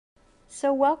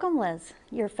So welcome, Liz.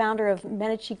 You're founder of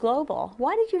MediciGlobal.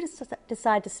 Why did you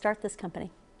decide to start this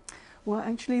company? Well,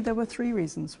 actually, there were three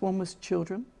reasons. One was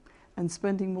children and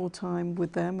spending more time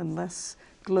with them and less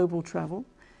global travel.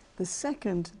 The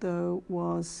second, though,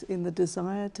 was in the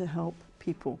desire to help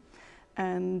people.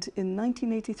 And in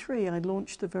 1983, I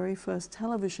launched the very first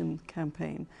television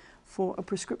campaign for a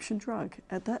prescription drug.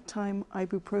 At that time,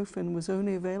 ibuprofen was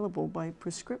only available by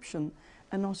prescription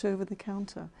and not over the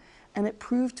counter. And it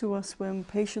proved to us when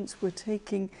patients were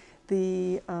taking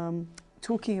the,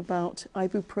 talking about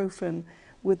ibuprofen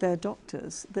with their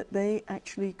doctors, that they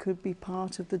actually could be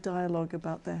part of the dialogue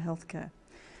about their healthcare.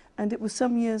 And it was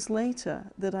some years later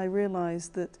that I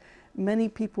realized that many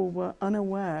people were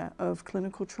unaware of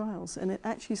clinical trials. And it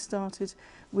actually started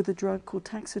with a drug called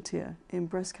Taxotere in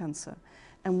breast cancer.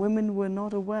 And women were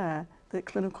not aware that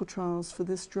clinical trials for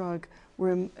this drug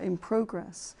were in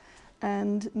progress.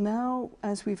 And now,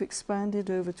 as we've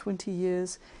expanded over 20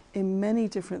 years in many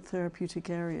different therapeutic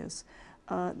areas,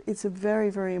 it's a very,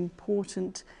 very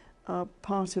important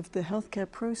part of the healthcare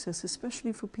process,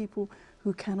 especially for people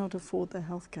who cannot afford their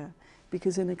healthcare.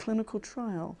 Because in a clinical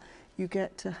trial, you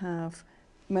get to have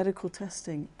medical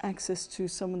testing, access to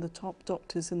some of the top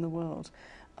doctors in the world,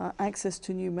 access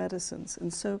to new medicines.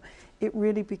 And so it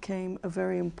really became a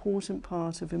very important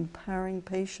part of empowering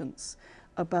patients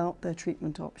about their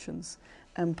treatment options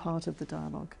and part of the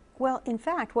dialogue. Well, in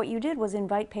fact, what you did was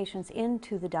invite patients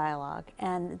into the dialogue,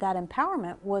 and that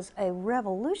empowerment was a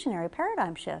revolutionary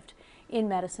paradigm shift in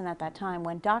medicine at that time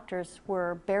when doctors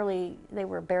were barely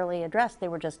addressed. They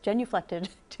were just genuflected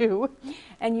to,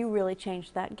 and you really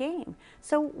changed that game.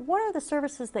 So what are the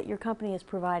services that your company is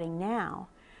providing now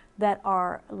that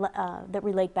are that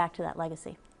relate back to that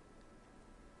legacy?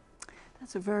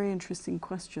 That's a very interesting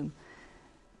question.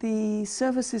 The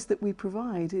services that we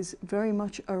provide is very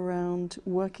much around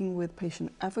working with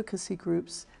patient advocacy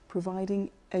groups,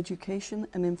 providing education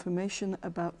and information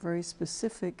about very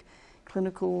specific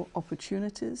clinical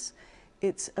opportunities.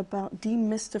 It's about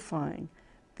demystifying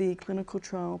the clinical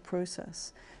trial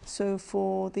process. So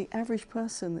for the average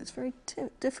person, it's very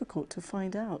difficult to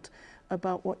find out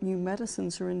about what new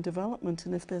medicines are in development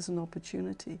and if there's an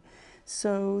opportunity.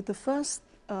 So the first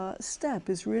step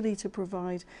is really to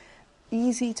provide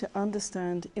easy to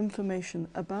understand information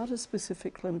about a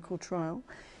specific clinical trial,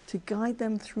 to guide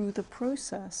them through the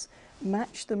process,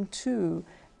 match them to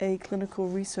a clinical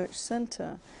research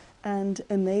center, and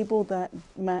enable that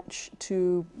match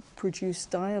to produce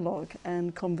dialogue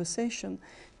and conversation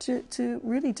to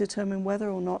really determine whether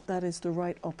or not that is the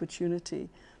right opportunity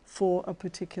for a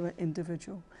particular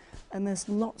individual. And there's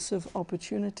lots of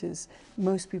opportunities.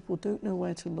 Most people don't know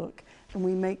where to look, and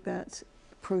we make that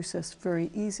process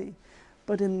very easy.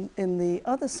 But in the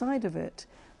other side of it,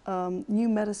 new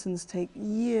medicines take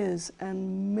years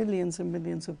and millions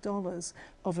of dollars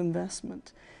of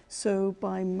investment. So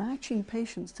by matching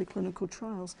patients to clinical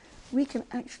trials, we can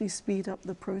actually speed up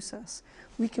the process.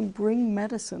 We can bring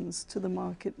medicines to the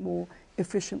market more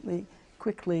efficiently,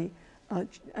 quickly,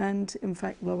 and in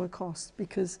fact lower cost,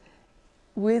 because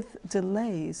with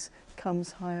delays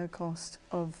comes higher cost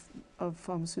of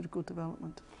pharmaceutical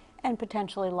development. And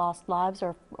potentially lost lives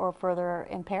or further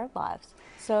impaired lives.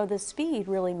 So the speed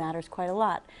really matters quite a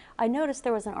lot. I noticed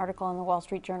there was an article in the Wall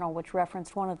Street Journal which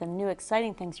referenced one of the new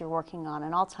exciting things you're working on,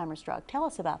 an Alzheimer's drug. Tell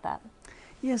us about that.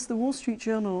 Yes, the Wall Street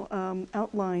Journal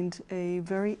outlined a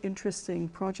very interesting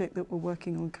project that we're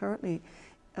working on currently,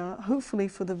 hopefully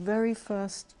for the very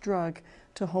first drug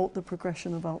to halt the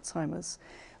progression of Alzheimer's.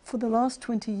 For the last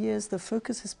 20 years, the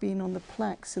focus has been on the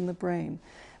plaques in the brain.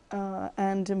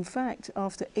 And in fact,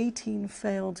 after 18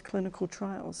 failed clinical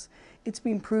trials, it's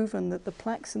been proven that the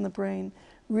plaques in the brain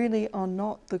really are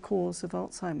not the cause of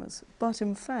Alzheimer's. But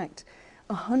in fact,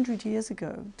 100 years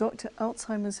ago, Dr.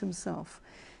 Alzheimer's himself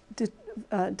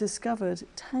discovered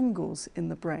tangles in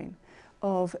the brain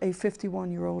of a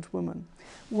 51-year-old woman.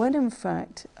 When in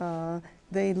fact,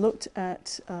 they looked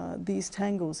at these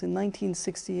tangles in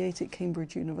 1968 at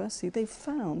Cambridge University, they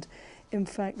found in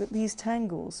fact that these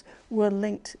tangles were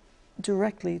linked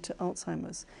directly to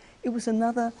Alzheimer's. It was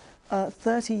another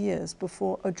 30 years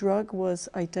before a drug was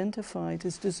identified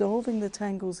as dissolving the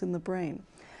tangles in the brain.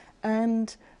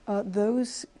 And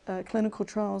those clinical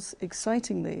trials,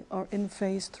 excitingly, are in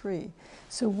phase 3.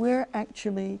 So we're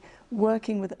actually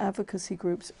working with advocacy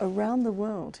groups around the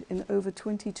world in over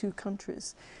 22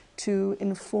 countries to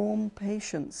inform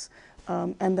patients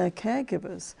and their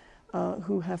caregivers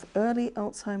who have early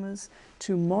Alzheimer's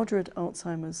to moderate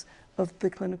Alzheimer's of the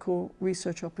clinical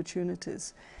research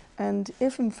opportunities. And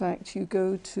if in fact you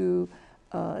go to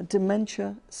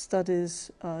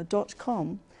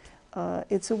dementiastudies.com,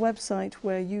 It's a website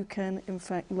where you can, in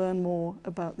fact, learn more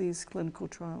about these clinical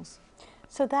trials.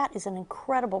 So that is an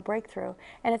incredible breakthrough,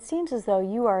 and it seems as though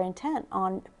you are intent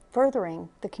on furthering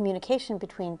the communication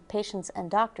between patients and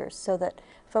doctors so that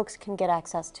folks can get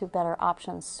access to better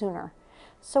options sooner.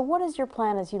 So what is your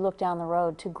plan as you look down the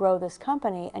road to grow this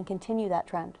company and continue that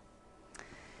trend?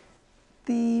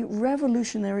 The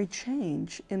revolutionary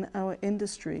change in our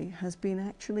industry has been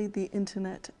actually the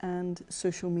internet and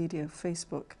social media,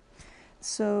 Facebook.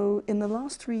 So in the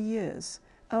last 3 years,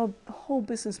 our whole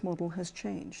business model has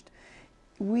changed.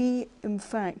 We, in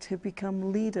fact, have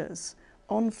become leaders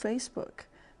on Facebook,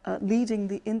 leading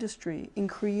the industry in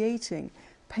creating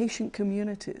patient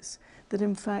communities that,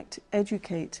 in fact,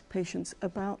 educate patients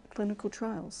about clinical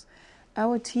trials.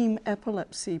 Our Team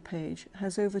Epilepsy page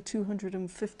has over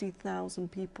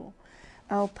 250,000 people.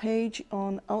 Our page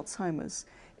on Alzheimer's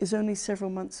is only several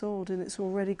months old and it's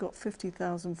already got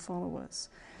 50,000 followers.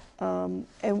 And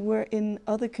we're in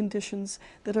other conditions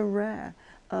that are rare.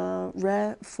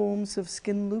 Rare forms of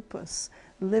skin lupus,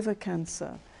 liver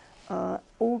cancer,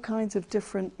 all kinds of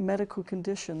different medical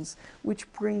conditions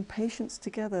which bring patients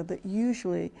together that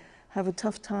usually have a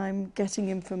tough time getting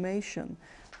information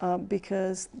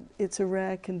because it's a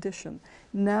rare condition.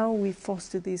 Now we've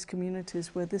fostered these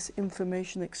communities where this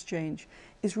information exchange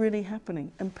is really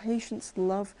happening, and patients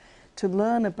love to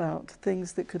learn about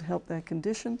things that could help their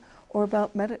condition or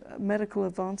about medical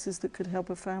advances that could help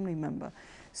a family member.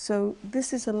 So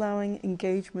this is allowing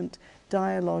engagement,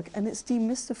 dialogue, and it's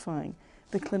demystifying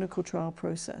the clinical trial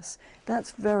process.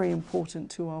 That's very important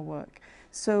to our work.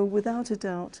 So without a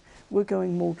doubt, we're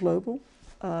going more global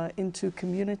into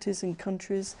communities and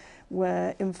countries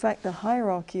where, in fact, the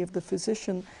hierarchy of the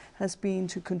physician has been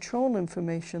to control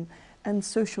information, and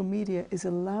social media is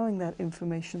allowing that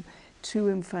information to,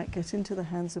 in fact, get into the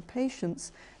hands of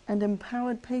patients. And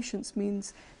empowered patients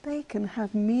means they can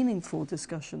have meaningful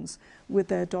discussions with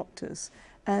their doctors.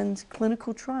 And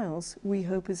clinical trials, we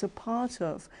hope, is a part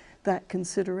of that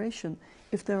consideration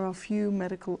if there are few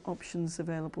medical options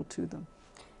available to them.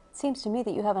 It seems to me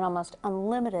that you have an almost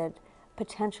unlimited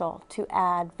potential to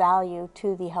add value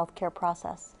to the healthcare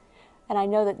process. And I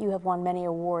know that you have won many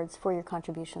awards for your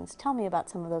contributions. Tell me about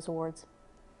some of those awards.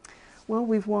 Well,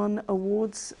 we've won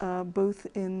awards both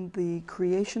in the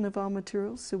creation of our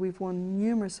materials, so we've won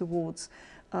numerous awards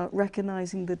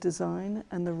recognizing the design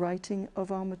and the writing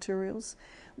of our materials.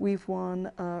 We've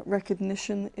won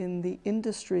recognition in the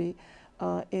industry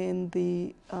in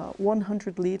the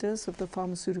 100 leaders of the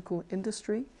pharmaceutical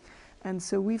industry. And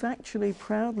so we've actually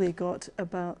proudly got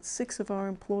about 6 of our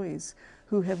employees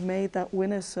who have made that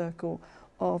winner's circle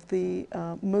of the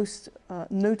most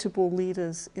notable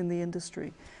leaders in the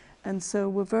industry. And so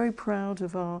we're very proud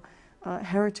of our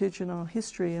heritage and our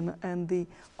history and the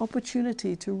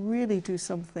opportunity to really do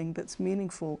something that's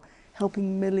meaningful,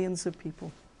 helping millions of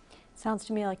people. Sounds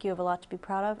to me like you have a lot to be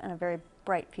proud of and a very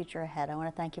bright future ahead. I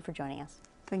want to thank you for joining us.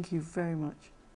 Thank you very much.